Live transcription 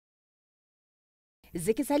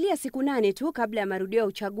Zikisalia siku 8 tu kabla ya marudio ya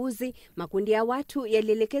uchaguzi, makundi ya watu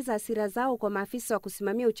yalielekeza hasira zao kwa maafisa wa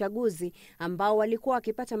kusimamia uchaguzi ambao walikuwa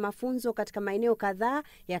wakipata mafunzo katika maeneo kadhaa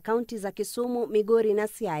ya kaunti za Kisumu, Migori na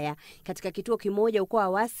Haya. Katika kituo kimoja huko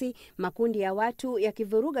Awasi, makundi ya watu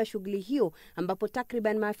yakivuruga shughuli hiyo ambapo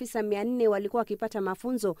takriban maafisa 400 walikuwa wakipata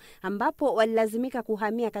mafunzo ambapo walilazimika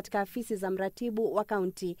kuhamia katika afisi za mratibu wa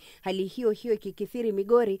kaunti. Hali hiyo ikikithiri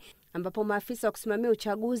Migori ambapo maafisa wa kusimamia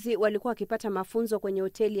uchaguzi walikuwa wakipata mafunzo kwenye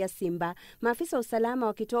hoteli ya Simba. Maafisa wa usalama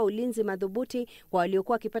wakitoa ulinzi madhubuti kwa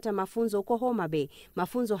waliokuwa wakipata mafunzo huko Homa Bay.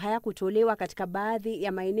 Mafunzo hayakutolewa katika baadhi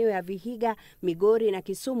ya maeneo ya Vihiga, Migori na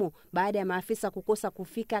Kisumu baada ya maafisa kukosa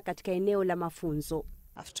kufika katika eneo la mafunzo.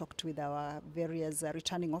 I've talked with our various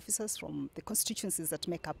returning officers from the constituencies that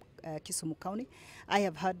make up Kisumu County. I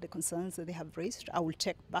have heard the concerns that they have raised. I will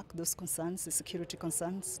take back those concerns, the security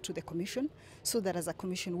concerns, to the Commission, so that as a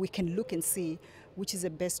Commission we can look and see which is the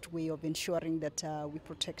best way of ensuring that we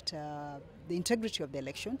protect the integrity of the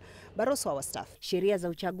election, but also our staff. Sheria za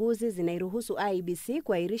uchaguzi zinairuhusu IEBC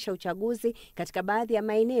kuahirisha uchaguzi katika baadhi ya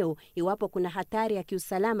maeneo iwapo kuna hatari ya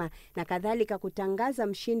kiusalama na kadhalika, kutangaza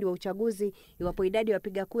mshindi wa uchaguzi iwapo idadi ya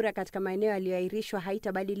wapiga kura katika maeneo yaliyoahirishwa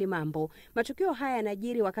haitabadili mambo. Matukio haya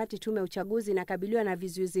yanajiri wakati tume ya uchaguzi inakabiliwa na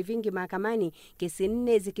vizuizi vingi mahakamani, kesi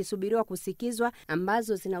 4 zikisubiriwa kusikizwa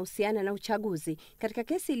ambazo zinahusiana na uchaguzi. Katika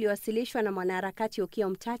kesi iliyowasilishwa na mwanaharakati Okiya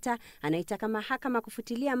Omtata, anaitaka mahakama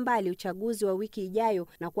kufutilia mbali uchaguzi wa wiki ijayo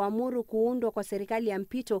na kuamuru kuundwa kwa serikali ya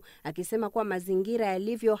mpito, akisema kuwa mazingira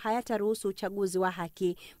yalivyo hayataruhusu uchaguzi wa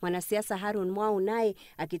haki. Mwanasiasa Harun Mwau naye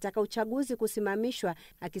akitaka uchaguzi kusimamishwa,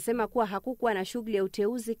 akisema kuwa hakukuwa na shughuli ya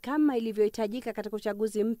uteuzi kama ilivyohitajika katika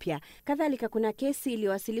uchaguzi mpya. Kadhalika kuna kesi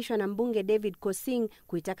iliyowasilishwa na mbunge David Kosing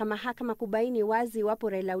kuitaka mahakama kubaini wazi iwapo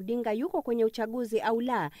Raila Odinga yuko kwenye uchaguzi au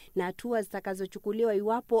la, na hatua zitakazochukuliwa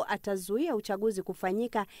iwapo atazuia uchaguzi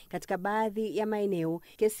kufanyika katika baadhi ya maeneo.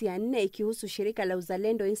 Kesi ya 4 ikihusu shirika la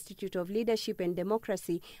Uzalendo Institute of Leadership and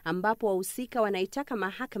Democracy, ambapo wahusika wanaitaka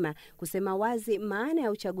mahakama kusema wazi maana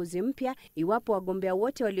ya uchaguzi mpya, iwapo wagombea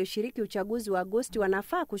wote walioshiriki uchaguzi wa Agosti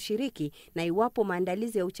wanafaa kushiriki, na iwapo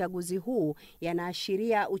maandalizi ya uchaguzi huu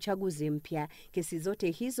yanaashiria uchaguzi mpya. Kesi zote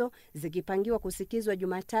hizo zikipangiwa kusikizwa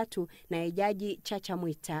Jumatatu na Jaji Chacha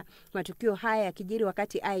Mwita. Matukio haya yakijiri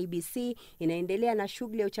wakati IEBC inaendelea na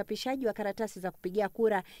shughuli ya uchapishaji wa karatasi za kupigia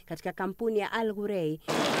kura katika kampuni ya Al Ghurair.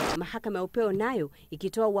 Mahakama ya upeo nayo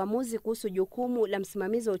ikitoa uamuzi kuhusu jukumu la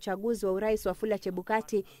msimamizi wa uchaguzi wa urais Wafula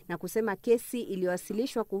Chebukati, na kusema kesi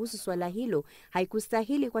iliyowasilishwa kuhusu swala hilo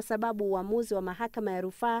haikustahili kwa sababu uamuzi wa mahakama ya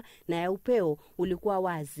rufaa na ya upeo ulikuwa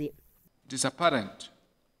wazi. It is apparent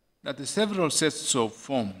that the several sets of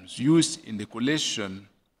forms used in the collation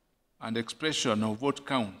and expression of vote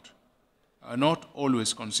count are not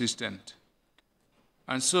always consistent,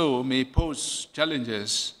 and so may pose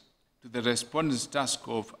challenges to the respondents' task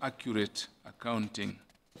of accurate accounting.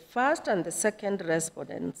 First and the second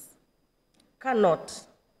respondents cannot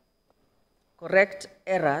correct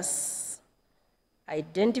errors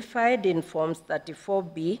identified in Forms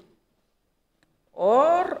 34B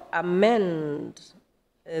or amend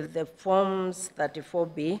the Forms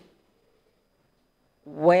 34B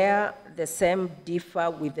where the same differ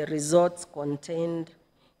with the results contained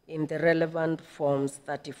in the relevant Forms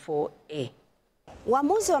 34A.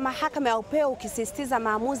 Uamuzi wa mahakama ya upeo ukisisitiza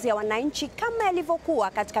maamuzi ya wananchi kama yalivyokuwa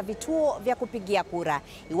katika vituo vya kupigia kura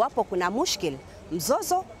iwapo kuna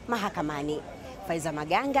mzozo mahakamani. Faiza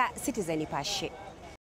Maganga, Citizen Nipashe.